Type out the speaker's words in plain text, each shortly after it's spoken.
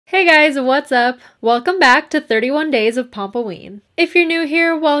Hey guys, what's up? Welcome back to 31 Days of Pomp-o-Ween. If you're new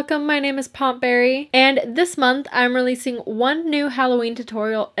here, welcome. My name is Pompberry, and this month I'm releasing one new Halloween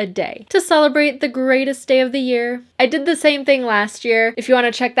tutorial a day to celebrate the greatest day of the year. I did the same thing last year. If you want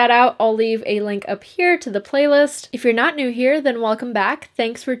to check that out, I'll leave a link up here to the playlist. If you're not new here, then welcome back.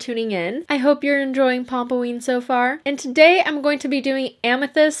 Thanks for tuning in. I hope you're enjoying Pomp-o-Ween so far. And today I'm going to be doing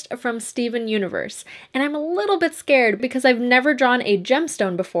Amethyst from Steven Universe, and I'm a little bit scared because I've never drawn a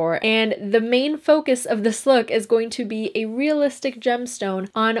gemstone before. And the main focus of this look is going to be a realistic gemstone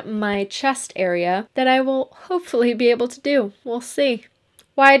on my chest area that I will hopefully be able to do. We'll see.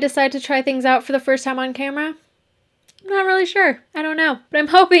 Why I decided to try things out for the first time on camera? I'm not really sure. I don't know, but I'm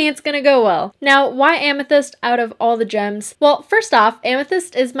hoping it's gonna go well. Now, why amethyst out of all the gems? Well, first off,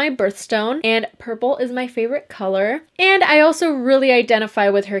 amethyst is my birthstone, and purple is my favorite color. And I also really identify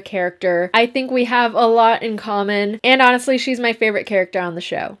with her character. I think we have a lot in common, and honestly, she's my favorite character on the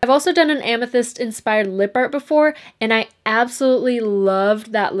show. I've also done an amethyst-inspired lip art before, and I absolutely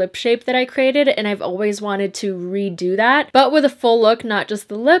loved that lip shape that I created, and I've always wanted to redo that, but with a full look, not just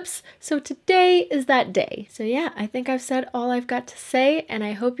the lips. So today is that day. So yeah, I think I've said all I've got to say, and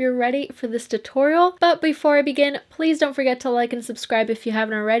I hope you're ready for this tutorial. But before I begin, please don't forget to like and subscribe if you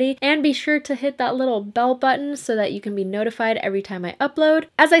haven't already, and be sure to hit that little bell button so that you can be notified every time I upload.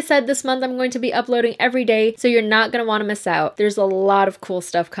 As I said, this month I'm going to be uploading every day, so you're not going to want to miss out. There's a lot of cool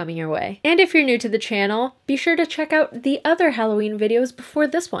stuff coming your way. And if you're new to the channel, be sure to check out the other Halloween videos before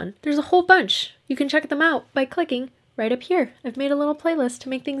this one. There's a whole bunch. You can check them out by clicking right up here. I've made a little playlist to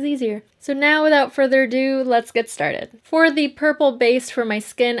make things easier. So now, without further ado, let's get started. For the purple base for my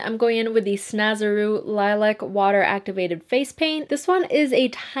skin, I'm going in with the Snazaroo Lilac Water Activated Face Paint. This one is a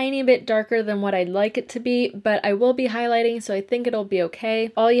tiny bit darker than what I'd like it to be, but I will be highlighting, so I think it'll be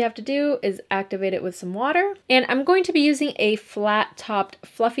okay. All you have to do is activate it with some water. And I'm going to be using a flat-topped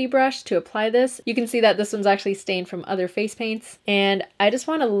fluffy brush to apply this. You can see that this one's actually stained from other face paints. And I just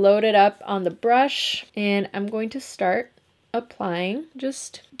want to load it up on the brush, and I'm going to start applying,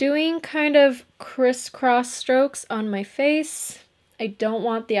 just doing kind of crisscross strokes on my face. I don't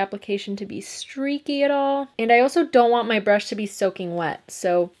want the application to be streaky at all, and I also don't want my brush to be soaking wet,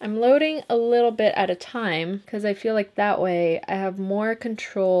 so I'm loading a little bit at a time because I feel like that way I have more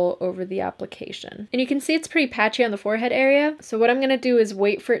control over the application. And you can see it's pretty patchy on the forehead area, so what I'm going to do is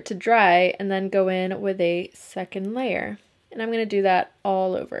wait for it to dry and then go in with a second layer. And I'm going to do that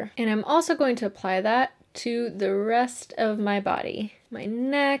all over. And I'm also going to apply that to the rest of my body. My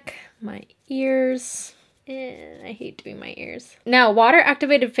neck, my ears, and I hate doing my ears. Now, water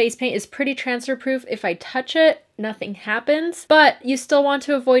activated face paint is pretty transfer proof. If I touch it, nothing happens, but you still want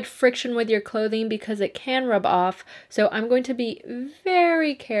to avoid friction with your clothing because it can rub off. So I'm going to be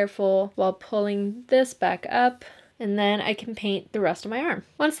very careful while pulling this back up, and then I can paint the rest of my arm.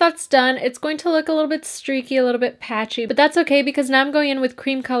 Once that's done, it's going to look a little bit streaky, a little bit patchy, but that's okay because now I'm going in with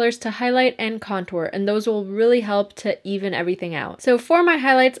cream colors to highlight and contour, and those will really help to even everything out. So for my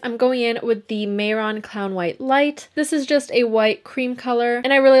highlights, I'm going in with the Mehron Clown White Light. This is just a white cream color,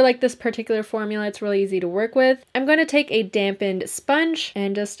 and I really like this particular formula. It's really easy to work with. I'm going to take a dampened sponge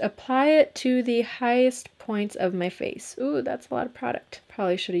and just apply it to the highest points of my face. Ooh, that's a lot of product.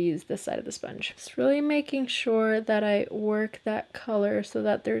 Probably should have used this side of the sponge. Just really making sure that I work that color so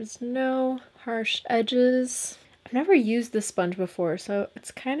that there's no harsh edges. I've never used this sponge before, so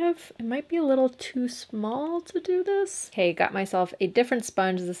it's kind of, it might be a little too small to do this. Okay, got myself a different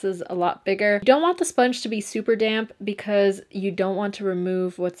sponge. This is a lot bigger. You don't want the sponge to be super damp because you don't want to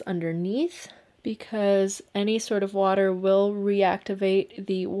remove what's underneath, because any sort of water will reactivate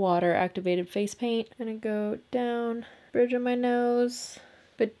the water activated face paint. I'm gonna go down bridge of my nose,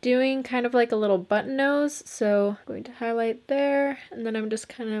 but doing kind of like a little button nose. So I'm going to highlight there, and then I'm just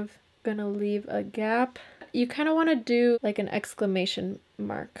kind of gonna leave a gap. You kind of want to do like an exclamation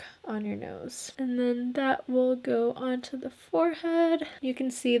mark on your nose, and then that will go onto the forehead. You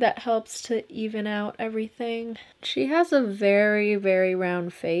can see that helps to even out everything. She has a very, very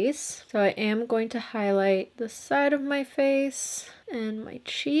round face, so I am going to highlight the side of my face and my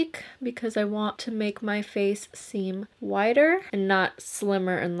cheek because I want to make my face seem wider and not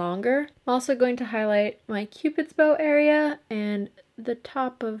slimmer and longer. I'm also going to highlight my Cupid's bow area and the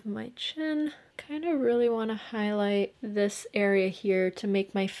top of my chin. Kind of really want to highlight this area here to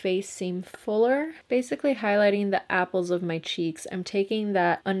make my face seem fuller. Basically highlighting the apples of my cheeks. I'm taking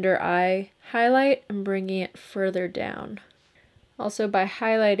that under eye highlight and bringing it further down. Also, by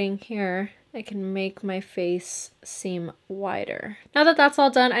highlighting here, I can make my face seem wider. Now that that's all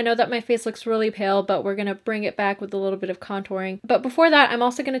done, I know that my face looks really pale, but we're gonna bring it back with a little bit of contouring. But before that, I'm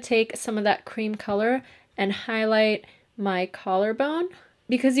also gonna take some of that cream color and highlight my collarbone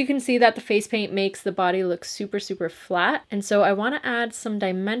because you can see that the face paint makes the body look super, super flat. And so I want to add some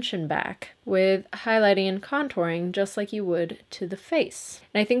dimension back with highlighting and contouring just like you would to the face.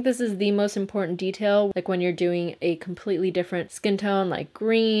 And I think this is the most important detail, like when you're doing a completely different skin tone like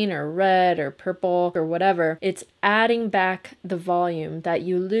green or red or purple or whatever, it's adding back the volume that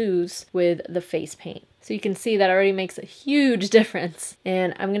you lose with the face paint. So you can see that already makes a huge difference.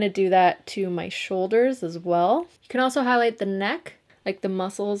 And I'm going to do that to my shoulders as well. You can also highlight the neck, like the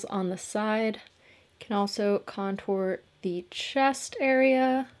muscles on the side. You can also contour the chest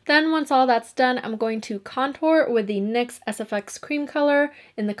area. Then once all that's done, I'm going to contour with the NYX SFX cream color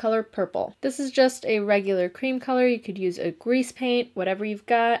in the color purple. This is just a regular cream color. You could use a grease paint, whatever you've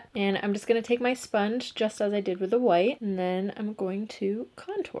got. And I'm just going to take my sponge just as I did with the white, and then I'm going to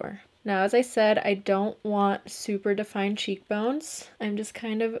contour. Now, as I said, I don't want super defined cheekbones. I'm just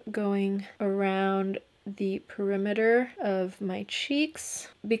kind of going around the perimeter of my cheeks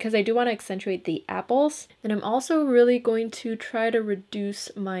because I do want to accentuate the apples. And I'm also really going to try to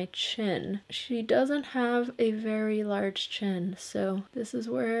reduce my chin. She doesn't have a very large chin, so this is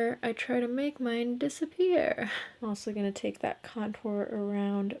where I try to make mine disappear. I'm also going to take that contour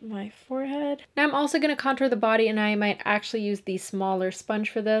around my forehead. Now I'm also going to contour the body, and I might actually use the smaller sponge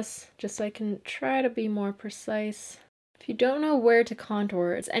for this, just so I can try to be more precise. If you don't know where to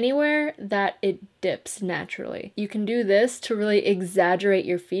contour, it's anywhere that it dips naturally. You can do this to really exaggerate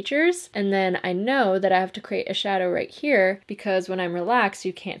your features, and then I know that I have to create a shadow right here because when I'm relaxed,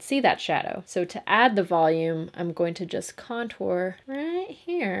 you can't see that shadow. So to add the volume, I'm going to just contour right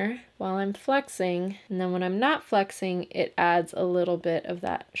here while I'm flexing, and then when I'm not flexing, it adds a little bit of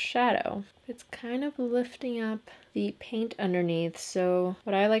that shadow. It's kind of lifting up the paint underneath. So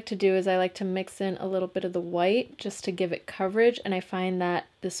what I like to do is I like to mix in a little bit of the white just to give it coverage, and I find that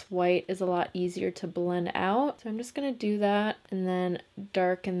this white is a lot easier to blend out. So I'm just going to do that and then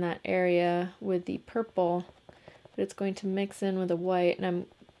darken that area with the purple, but it's going to mix in with the white, and I'm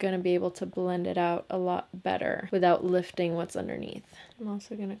going to be able to blend it out a lot better without lifting what's underneath. I'm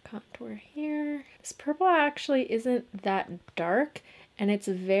also going to contour here. This purple actually isn't that dark, and it's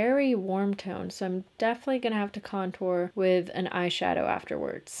very warm tone, so I'm definitely gonna have to contour with an eyeshadow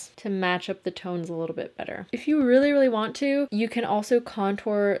afterwards to match up the tones a little bit better. If you really, really want to, you can also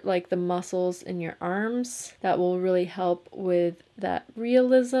contour like the muscles in your arms. That will really help with that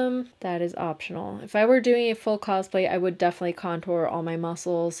realism. That is optional. If I were doing a full cosplay, I would definitely contour all my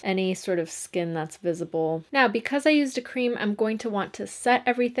muscles, any sort of skin that's visible. Now, because I used a cream, I'm going to want to set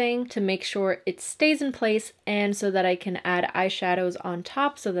everything to make sure it stays in place, and so that I can add eyeshadows on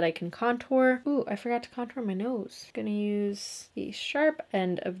top so that I can contour. Ooh, I forgot to contour my nose. I'm gonna use the sharp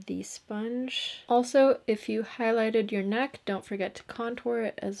end of the sponge. Also, if you highlighted your neck, don't forget to contour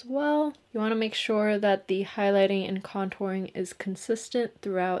it as well. You want to make sure that the highlighting and contouring is consistent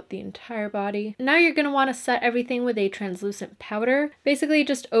throughout the entire body. Now you're going to want to set everything with a translucent powder, basically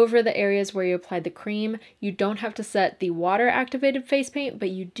just over the areas where you applied the cream. You don't have to set the water activated face paint, but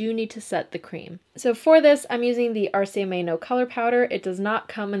you do need to set the cream. So for this, I'm using the RCMA No Color Powder. It does not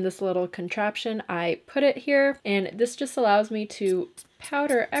come in this little contraption. I put it here, and this just allows me to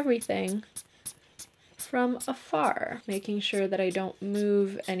powder everything from afar, making sure that I don't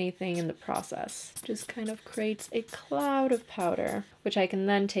move anything in the process. Just kind of creates a cloud of powder, which I can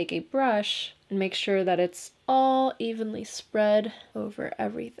then take a brush and make sure that it's all evenly spread over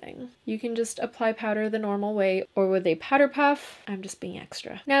everything. You can just apply powder the normal way or with a powder puff. I'm just being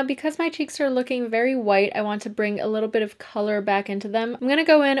extra. Now, because my cheeks are looking very white, I want to bring a little bit of color back into them. I'm gonna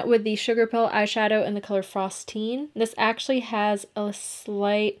go in with the Sugar Pill eyeshadow in the color Frostine. This actually has a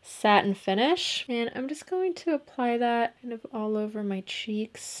slight satin finish, and I'm just going to apply that kind of all over my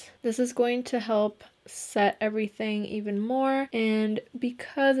cheeks. This is going to help set everything even more, and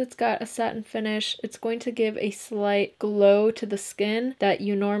because it's got a satin finish, it's going to give a slight glow to the skin that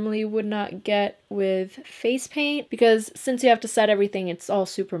you normally would not get with face paint, because since you have to set everything, it's all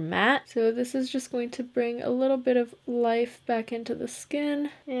super matte. So this is just going to bring a little bit of life back into the skin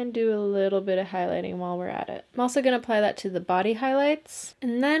and do a little bit of highlighting while we're at it. I'm also going to apply that to the body highlights,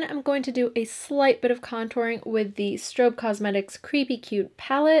 and then I'm going to do a slight bit of contouring with the Strobe Cosmetics Creepy Cute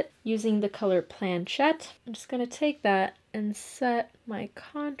palette using the color Planchette. I'm just going to take that and set my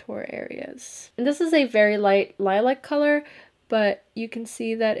contour areas. And this is a very light lilac color, but you can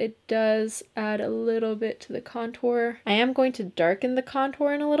see that it does add a little bit to the contour. I am going to darken the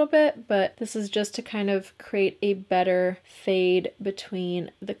contour in a little bit, but this is just to kind of create a better fade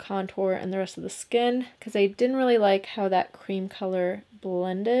between the contour and the rest of the skin, because I didn't really like how that cream color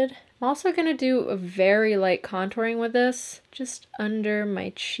blended. I'm also going to do a very light contouring with this, just under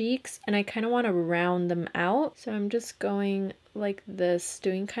my cheeks, and I kind of want to round them out. So I'm just going like this,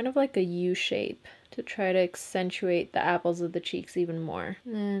 doing kind of like a U shape to try to accentuate the apples of the cheeks even more.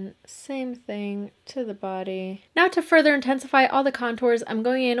 And then same thing to the body. Now to further intensify all the contours, I'm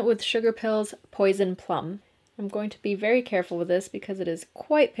going in with Sugar Pill's Poison Plum. I'm going to be very careful with this because it is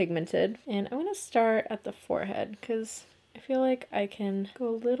quite pigmented. And I'm going to start at the forehead because I feel like I can go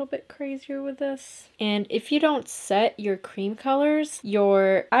a little bit crazier with this. And if you don't set your cream colors,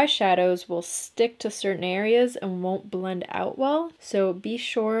 your eyeshadows will stick to certain areas and won't blend out well. So be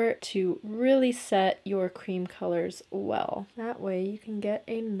sure to really set your cream colors well. That way you can get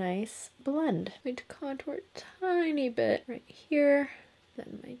a nice blend. I'm going to contour a tiny bit right here,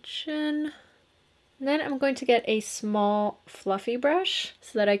 then my chin. And then I'm going to get a small fluffy brush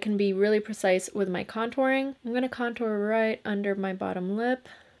so that I can be really precise with my contouring. I'm going to contour right under my bottom lip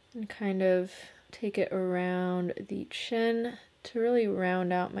and kind of take it around the chin to really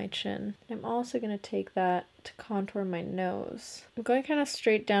round out my chin. I'm also going to take that to contour my nose. I'm going kind of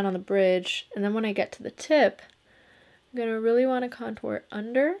straight down on the bridge, and then when I get to the tip, I'm going to really want to contour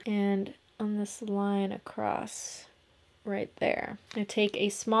under and on this line across. Right there. I take a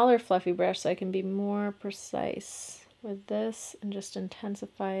smaller fluffy brush so I can be more precise with this and just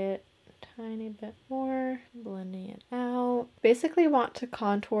intensify it a tiny bit more, blending it out. Basically want to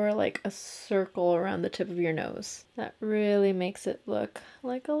contour like a circle around the tip of your nose. That really makes it look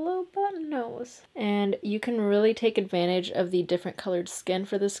like a little button nose. And you can really take advantage of the different colored skin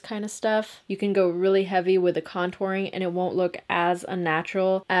for this kind of stuff. You can go really heavy with the contouring and it won't look as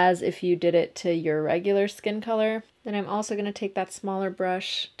unnatural as if you did it to your regular skin color. Then I'm also going to take that smaller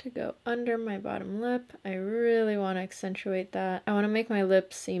brush to go under my bottom lip. I really want to accentuate that. I want to make my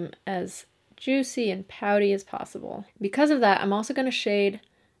lips seem as juicy and pouty as possible. Because of that, I'm also going to shade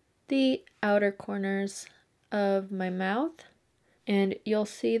the outer corners of my mouth. And you'll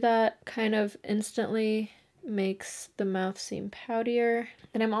see that kind of instantly makes the mouth seem poutier.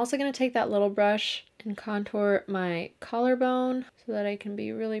 Then I'm also going to take that little brush and contour my collarbone so that I can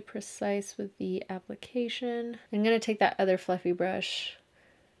be really precise with the application. I'm going to take that other fluffy brush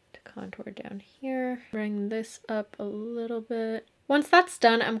to contour down here. Bring this up a little bit. Once that's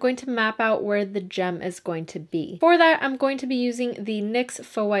done, I'm going to map out where the gem is going to be. For that, I'm going to be using the NYX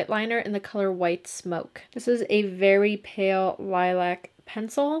Faux White Liner in the color White Smoke. This is a very pale lilac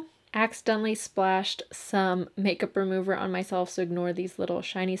pencil. Accidentally splashed some makeup remover on myself, so ignore these little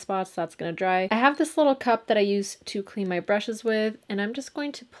shiny spots. That's gonna dry. I have this little cup that I use to clean my brushes with, and I'm just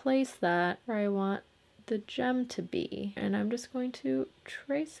going to place that where I want the gem to be, and I'm just going to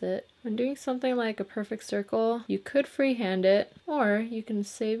trace it. When doing something like a perfect circle, you could freehand it, or you can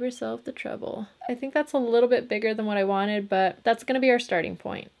save yourself the trouble. I think that's a little bit bigger than what I wanted, but that's gonna be our starting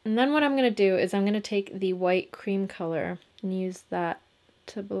point. And then what I'm gonna do is I'm gonna take the white cream color and use that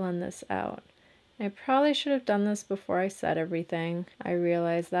to blend this out. I probably should have done this before I set everything. I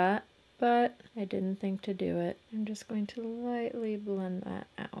realize that, but I didn't think to do it. I'm just going to lightly blend that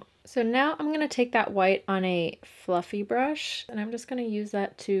out. So now I'm going to take that white on a fluffy brush, and I'm just going to use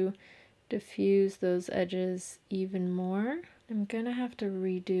that to diffuse those edges even more. I'm going to have to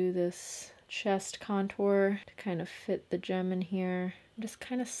redo this chest contour to kind of fit the gem in here. I'm just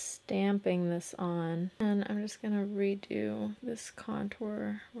kind of stamping this on, and I'm just going to redo this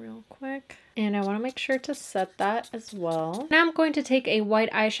contour real quick. And I want to make sure to set that as well. Now I'm going to take a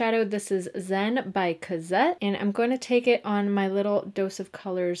white eyeshadow. This is Zen by Cosette, and I'm going to take it on my little Dose of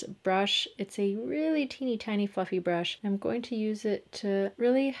Colors brush. It's a really teeny tiny fluffy brush. I'm going to use it to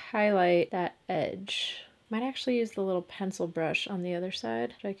really highlight that edge. Might actually use the little pencil brush on the other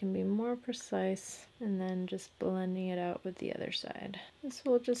side so I can be more precise, and then just blending it out with the other side. This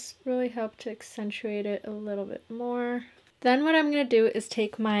will just really help to accentuate it a little bit more. Then what I'm going to do is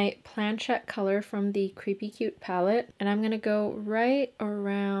take my Planchette color from the Creepy Cute palette, and I'm going to go right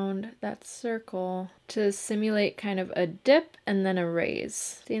around that circle to simulate kind of a dip and then a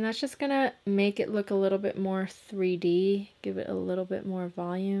raise. See, and that's just going to make it look a little bit more 3D, give it a little bit more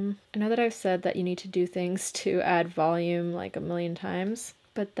volume. I know that I've said that you need to do things to add volume like a million times,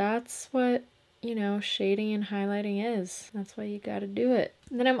 but that's what, you know, shading and highlighting is. That's why you gotta do it.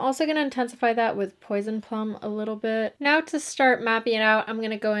 And then I'm also gonna intensify that with Poison Plum a little bit. Now to start mapping it out, I'm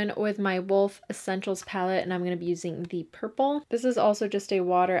gonna go in with my Wolf Essentials palette, and I'm gonna be using the purple. This is also just a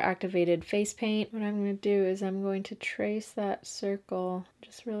water activated face paint. What I'm gonna do is I'm going to trace that circle,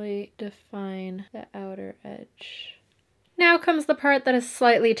 just really define the outer edge. Now comes the part that is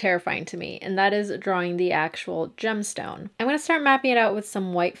slightly terrifying to me, and that is drawing the actual gemstone. I'm going to start mapping it out with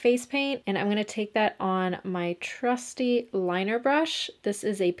some white face paint, and I'm going to take that on my trusty liner brush. This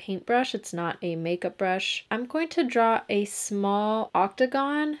is a paintbrush, it's not a makeup brush. I'm going to draw a small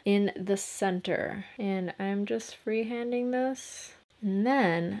octagon in the center, and I'm just freehanding this. And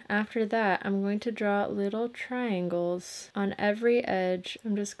then after that, I'm going to draw little triangles on every edge.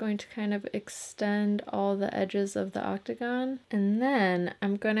 I'm just going to kind of extend all the edges of the octagon. And then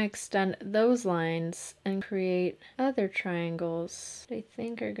I'm going to extend those lines and create other triangles that I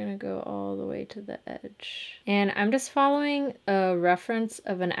think are going to go all the way to the edge. And I'm just following a reference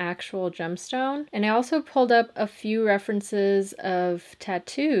of an actual gemstone. And I also pulled up a few references of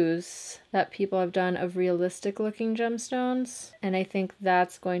tattoos that people have done of realistic looking gemstones, and I think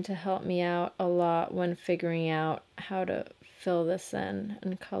that's going to help me out a lot when figuring out how to fill this in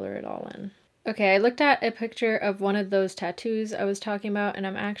and color it all in. Okay, I looked at a picture of one of those tattoos I was talking about, and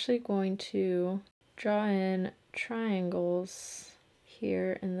I'm actually going to draw in triangles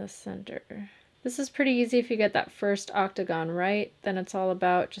here in the center. This is pretty easy if you get that first octagon right, then it's all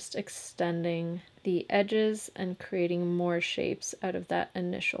about just extending the edges and creating more shapes out of that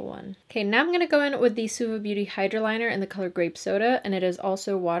initial one. Okay, now I'm going to go in with the Suva Beauty Hydroliner in the color Grape Soda, and it is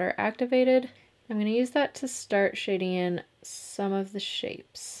also water activated. I'm going to use that to start shading in some of the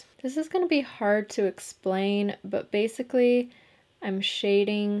shapes. This is going to be hard to explain, but basically I'm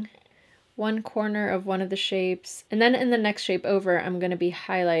shading one corner of one of the shapes, and then in the next shape over, I'm going to be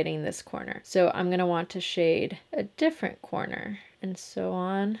highlighting this corner. So I'm going to want to shade a different corner, and so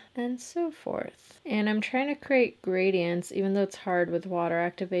on and so forth. And I'm trying to create gradients, even though it's hard with water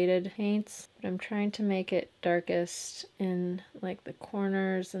activated paints, but I'm trying to make it darkest in like the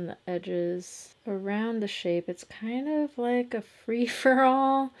corners and the edges around the shape. It's kind of like a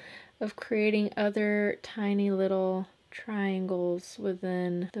free-for-all of creating other tiny little triangles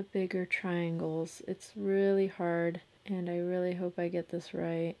within the bigger triangles. It's really hard, and I really hope I get this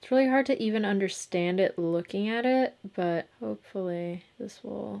right. It's really hard to even understand it looking at it, but hopefully this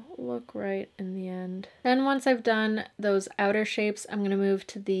will look right in the end. Then once I've done those outer shapes, I'm going to move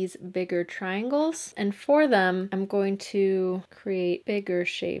to these bigger triangles, and for them I'm going to create bigger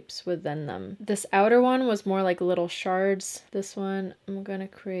shapes within them. This outer one was more like little shards. This one I'm going to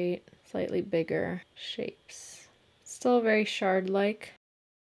create slightly bigger shapes. Still very shard-like.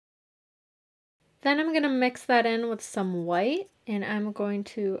 Then I'm going to mix that in with some white, and I'm going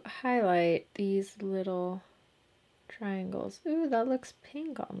to highlight these little triangles. Ooh, that looks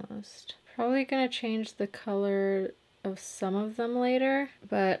pink almost. Probably going to change the color of some of them later,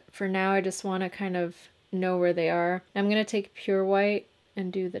 but for now I just want to kind of know where they are. I'm going to take pure white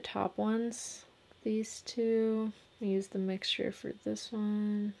and do the top ones. These two. Use the mixture for this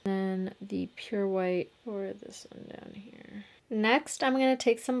one, then the pure white for this one down here. Next, I'm going to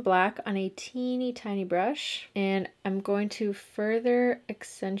take some black on a teeny tiny brush, and I'm going to further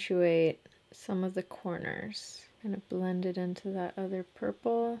accentuate some of the corners. Kind of blend it into that other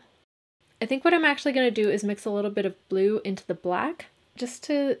purple. I think what I'm actually going to do is mix a little bit of blue into the black, just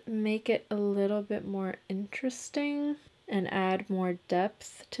to make it a little bit more interesting and add more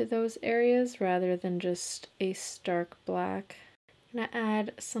depth to those areas rather than just a stark black. I'm gonna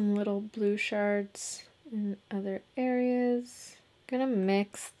add some little blue shards in other areas. I'm gonna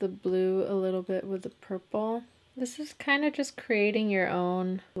mix the blue a little bit with the purple. This is kind of just creating your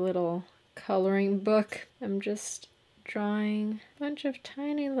own little coloring book. I'm just drawing a bunch of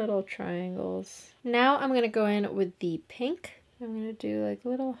tiny little triangles. Now I'm gonna go in with the pink. I'm going to do like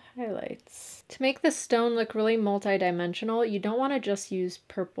little highlights. To make this stone look really multi-dimensional, you don't want to just use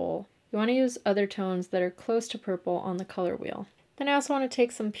purple. You want to use other tones that are close to purple on the color wheel. Then I also want to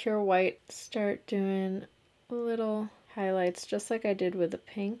take some pure white, start doing little highlights just like I did with the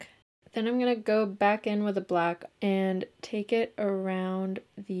pink. Then I'm going to go back in with the black and take it around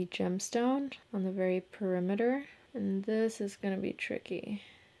the gemstone on the very perimeter. And this is going to be tricky.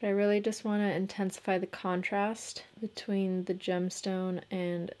 I really just want to intensify the contrast between the gemstone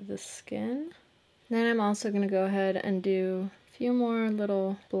and the skin. Then I'm also going to go ahead and do a few more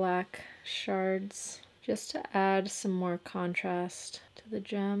little black shards just to add some more contrast to the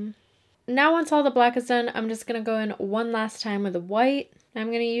gem. Now once all the black is done, I'm just going to go in one last time with the white. I'm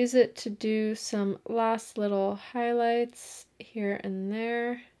going to use it to do some last little highlights here and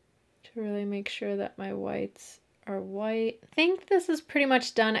there to really make sure that my whites are white. I think this is pretty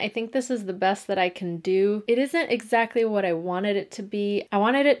much done. I think this is the best that I can do. It isn't exactly what I wanted it to be. I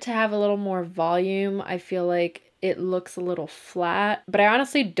wanted it to have a little more volume. I feel like it looks a little flat, but I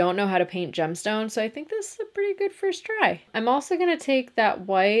honestly don't know how to paint gemstones, so I think this is a pretty good first try. I'm also going to take that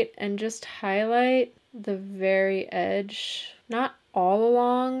white and just highlight the very edge, not all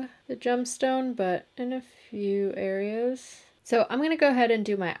along the gemstone, but in a few areas. So I'm going to go ahead and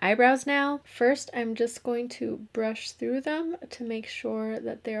do my eyebrows now. First, I'm just going to brush through them to make sure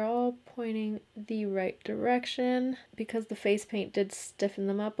that they're all pointing the right direction because the face paint did stiffen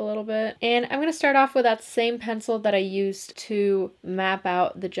them up a little bit. And I'm going to start off with that same pencil that I used to map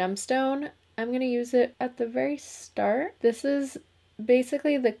out the gemstone. I'm going to use it at the very start. This is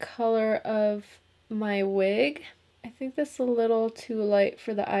basically the color of my wig. I think this is a little too light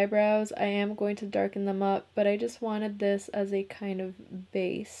for the eyebrows. I am going to darken them up, but I just wanted this as a kind of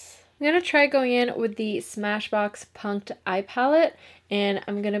base. I'm going to try going in with the Smashbox Punked Eye Palette, and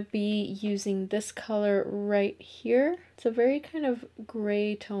I'm going to be using this color right here. It's a very kind of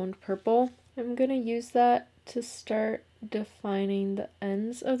gray toned purple. I'm going to use that to start defining the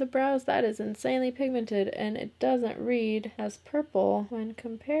ends of the brows. That is insanely pigmented, and it doesn't read as purple when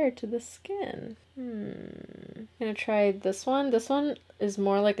compared to the skin. I'm gonna try this one. This one is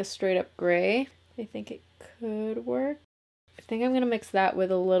more like a straight up gray. I think it could work. I think I'm gonna mix that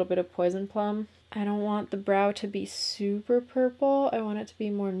with a little bit of Poison Plum. I don't want the brow to be super purple. I want it to be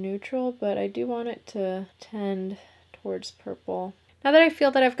more neutral, but I do want it to tend towards purple. Now that I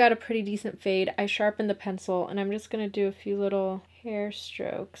feel that I've got a pretty decent fade, I sharpen the pencil and I'm just gonna do a few little hair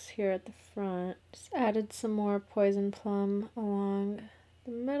strokes here at the front. Just added some more Poison Plum along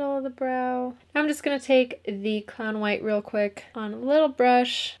the middle of the brow. Now I'm just going to take the Clown White real quick on a little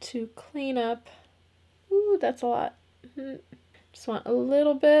brush to clean up. Ooh, that's a lot. Just want a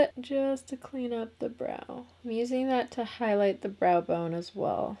little bit just to clean up the brow. I'm using that to highlight the brow bone as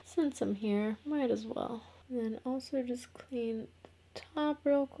well. Since I'm here, might as well. And then also just clean the top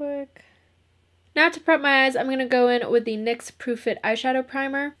real quick. Now to prep my eyes, I'm going to go in with the NYX Proof It Eyeshadow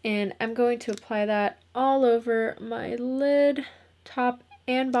Primer, and I'm going to apply that all over my lid, top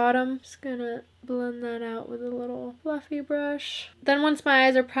and bottom. Just gonna blend that out with a little fluffy brush. Then once my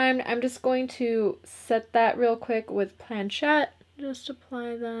eyes are primed, I'm just going to set that real quick with Planchette. Just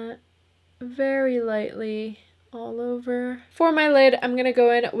apply that very lightly all over. For my lid, I'm gonna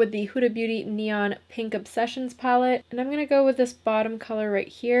go in with the Huda Beauty Neon Pink Obsessions palette, and I'm gonna go with this bottom color right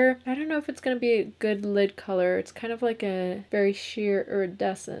here. I don't know if it's gonna be a good lid color. It's kind of like a very sheer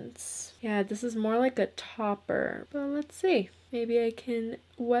iridescence. Yeah, this is more like a topper, but let's see. Maybe I can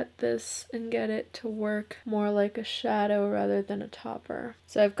wet this and get it to work more like a shadow rather than a topper.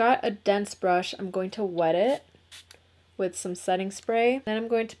 So I've got a dense brush. I'm going to wet it with some setting spray. Then I'm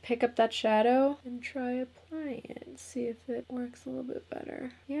going to pick up that shadow and try applying it and see if it works a little bit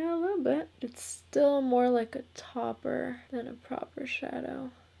better. Yeah, a little bit. It's still more like a topper than a proper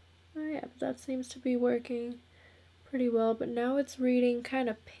shadow. Oh yeah, but that seems to be working pretty well, but now it's reading kind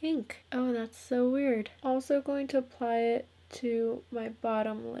of pink. Oh, that's so weird. Also going to apply it to my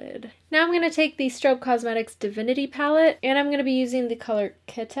bottom lid. Now I'm going to take the Strobe Cosmetics Divinity palette, and I'm going to be using the color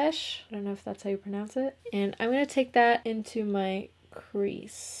Ketesh. I don't know if that's how you pronounce it. And I'm going to take that into my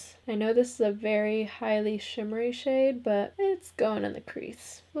crease. I know this is a very highly shimmery shade, but it's going in the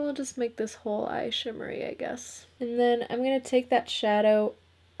crease. We'll just make this whole eye shimmery, I guess. And then I'm going to take that shadow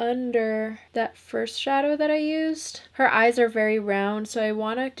under that first shadow that I used. Her eyes are very round, so I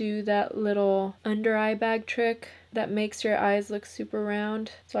want to do that little under eye bag trick that makes your eyes look super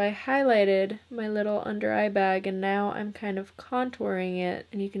round. So I highlighted my little under eye bag, and now I'm kind of contouring it,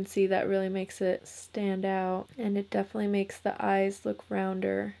 and you can see that really makes it stand out, and it definitely makes the eyes look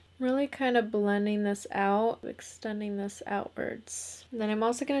rounder. I'm really kind of blending this out, extending this outwards. And then I'm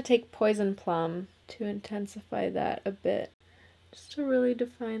also going to take Poison Plum to intensify that a bit, just to really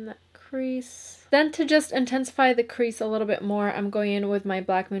define that crease. Then to just intensify the crease a little bit more, I'm going in with my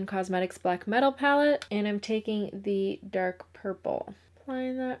Black Moon Cosmetics Black Metal palette, and I'm taking the dark purple.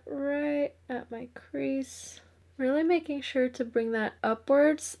 Applying that right at my crease. Really making sure to bring that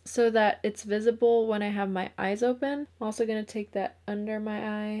upwards so that it's visible when I have my eyes open. I'm also going to take that under my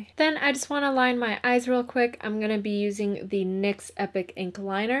eye. Then I just want to line my eyes real quick. I'm going to be using the NYX Epic Ink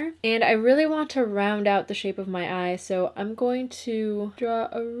Liner, and I really want to round out the shape of my eye, so I'm going to draw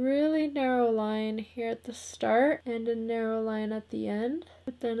a really narrow line here at the start and a narrow line at the end.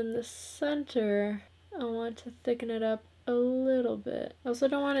 But then in the center, I want to thicken it up a little bit. I also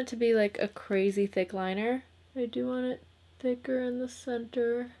don't want it to be like a crazy thick liner. I do want it thicker in the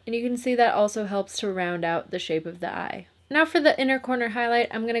center. And you can see that also helps to round out the shape of the eye. Now for the inner corner highlight,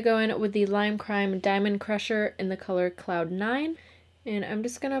 I'm going to go in with the Lime Crime Diamond Crusher in the color Cloud 9. And I'm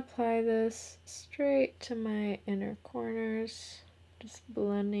just going to apply this straight to my inner corners. Just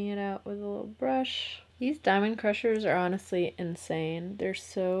blending it out with a little brush. These diamond crushers are honestly insane. They're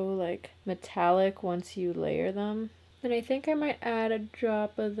so like metallic once you layer them. And I think I might add a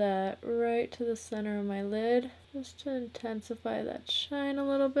drop of that right to the center of my lid, just to intensify that shine a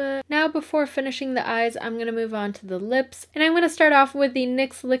little bit. Now before finishing the eyes, I'm going to move on to the lips. And I'm going to start off with the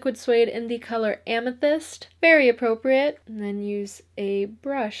NYX Liquid Suede in the color Amethyst. Very appropriate. And then use a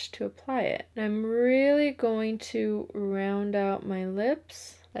brush to apply it. And I'm really going to round out my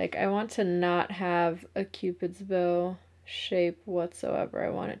lips. Like, I want to not have a Cupid's bow shape whatsoever. I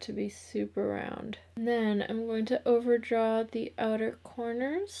want it to be super round. And then I'm going to overdraw the outer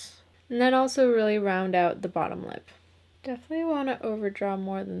corners and then also really round out the bottom lip. Definitely want to overdraw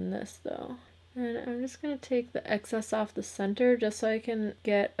more than this though. And I'm just going to take the excess off the center just so I can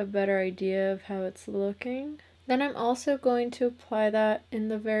get a better idea of how it's looking. Then I'm also going to apply that in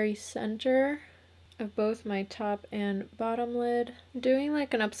the very center of both my top and bottom lid. I'm doing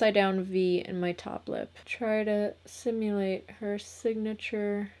like an upside down V in my top lip. Try to simulate her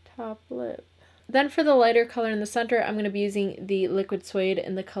signature top lip. Then for the lighter color in the center, I'm going to be using the Liquid Suede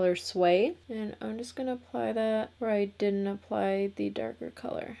in the color Sway. And I'm just going to apply that where I didn't apply the darker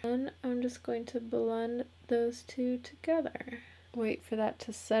color. And I'm just going to blend those two together. Wait for that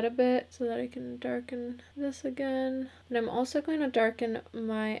to set a bit so that I can darken this again. And I'm also going to darken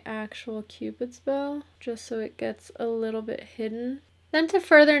my actual Cupid's bow just so it gets a little bit hidden. Then to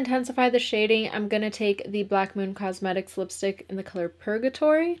further intensify the shading, I'm going to take the Black Moon Cosmetics lipstick in the color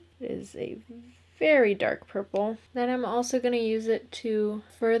Purgatory. It is a very dark purple. Then I'm also going to use it to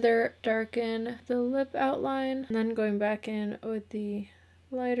further darken the lip outline. And then going back in with the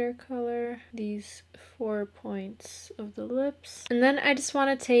lighter color, these 4 points of the lips. And then I just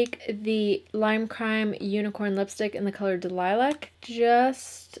want to take the Lime Crime Unicorn lipstick in the color Delilac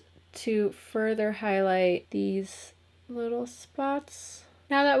just to further highlight these little spots.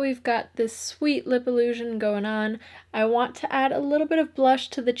 Now that we've got this sweet lip illusion going on, I want to add a little bit of blush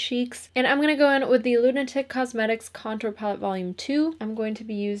to the cheeks, and I'm going to go in with the Lunatic Cosmetics Contour Palette Volume 2. I'm going to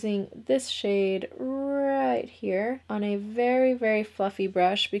be using this shade right here on a very, very fluffy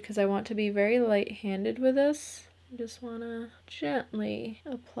brush because I want to be very light-handed with this. I just want to gently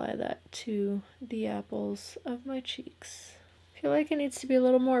apply that to the apples of my cheeks. I feel like it needs to be a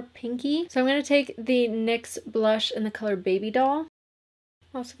little more pinky. So I'm going to take the NYX blush in the color Baby Doll.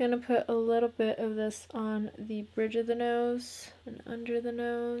 I'm also going to put a little bit of this on the bridge of the nose and under the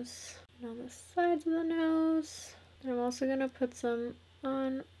nose and on the sides of the nose. And I'm also going to put some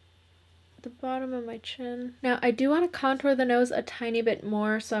on the bottom of my chin. Now I do want to contour the nose a tiny bit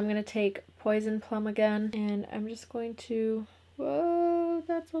more, so I'm going to take Poison Plum again and I'm just going to, whoa,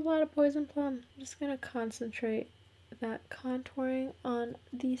 that's a lot of Poison Plum. I'm just going to concentrate that contouring on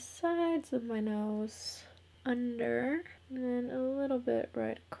the sides of my nose, under, and then a little bit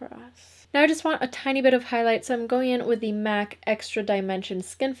right across. Now I just want a tiny bit of highlight, so I'm going in with the MAC Extra Dimension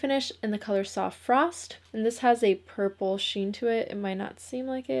Skin Finish in the color Soft Frost. And this has a purple sheen to it. It might not seem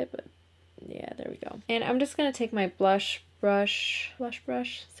like it, but yeah, there we go. And I'm just going to take my blush brush,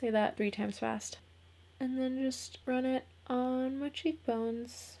 say that 3 times fast, and then just run it on my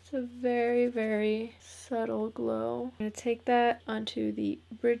cheekbones. It's a very, very subtle glow. I'm going to take that onto the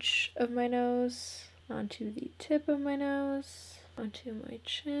bridge of my nose, onto the tip of my nose, onto my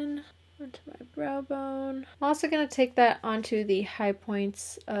chin, onto my brow bone. I'm also going to take that onto the high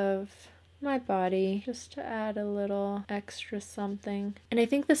points of my body just to add a little extra something. And I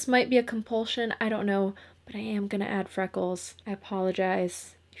think this might be a compulsion, I don't know, but I am going to add freckles. I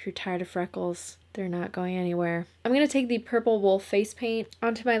apologize if you're tired of freckles. They're not going anywhere. I'm going to take the Purple Wool face paint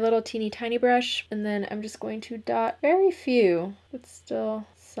onto my little teeny tiny brush, and then I'm just going to dot very few, but still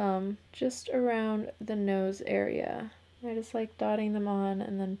some, just around the nose area. I just like dotting them on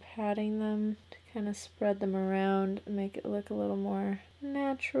and then patting them to kind of spread them around and make it look a little more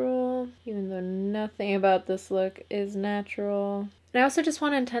natural, even though nothing about this look is natural. And I also just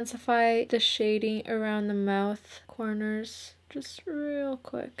want to intensify the shading around the mouth corners just real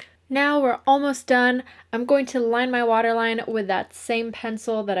quick. Now we're almost done. I'm going to line my waterline with that same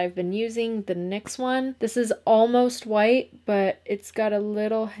pencil that I've been using, the NYX one. This is almost white, but it's got a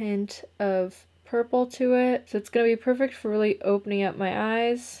little hint of purple to it. So it's going to be perfect for really opening up my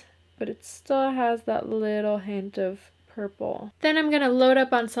eyes, but it still has that little hint of purple. Then I'm going to load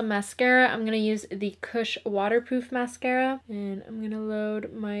up on some mascara. I'm going to use the Kush Waterproof Mascara, and I'm going to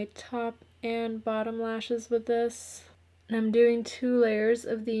load my top and bottom lashes with this. And I'm doing 2 layers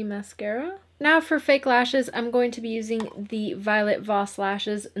of the mascara. Now for fake lashes, I'm going to be using the Violet Voss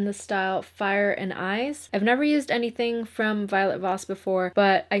lashes in the style Fire and Eyes. I've never used anything from Violet Voss before,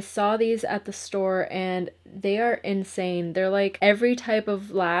 but I saw these at the store and they are insane. They're like every type of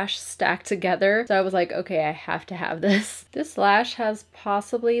lash stacked together. So I was like, okay, I have to have this. This lash has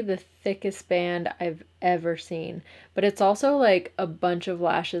possibly the thickest band I've ever seen, but it's also like a bunch of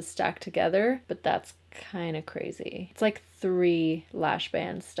lashes stacked together, but that's kind of crazy. It's like 3 lash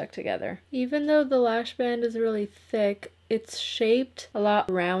bands stuck together. Even though the lash band is really thick, it's shaped a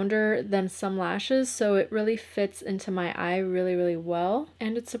lot rounder than some lashes, so it really fits into my eye really well,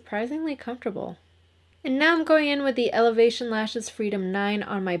 and it's surprisingly comfortable. And now I'm going in with the Elevation Lashes Freedom 9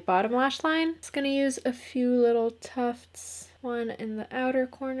 on my bottom lash line. Just gonna use a few little tufts, one in the outer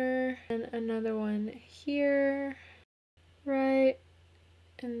corner and another one here, right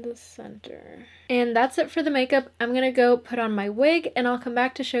in the center. And that's it for the makeup. I'm gonna go put on my wig and I'll come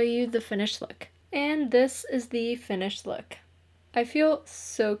back to show you the finished look. And this is the finished look. I feel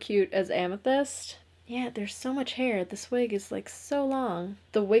so cute as Amethyst. Yeah, there's so much hair. This wig is like so long.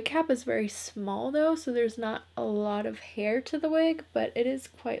 The wig cap is very small though, so there's not a lot of hair to the wig, but it is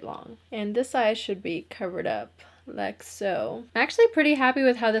quite long. And this eye should be covered up like so. I'm actually pretty happy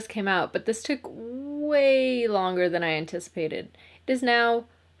with how this came out, but this took way longer than I anticipated. It is now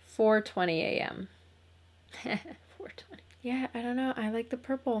 4:20 a.m. 4:20. Yeah, I don't know. I like the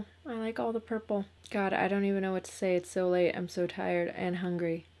purple. I like all the purple. God, I don't even know what to say. It's so late. I'm so tired and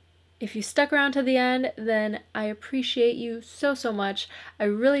hungry. If you stuck around to the end, then I appreciate you so much. I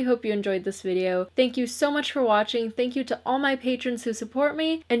really hope you enjoyed this video. Thank you so much for watching. Thank you to all my patrons who support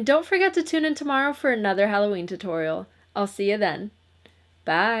me. And don't forget to tune in tomorrow for another Halloween tutorial. I'll see you then.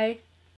 Bye!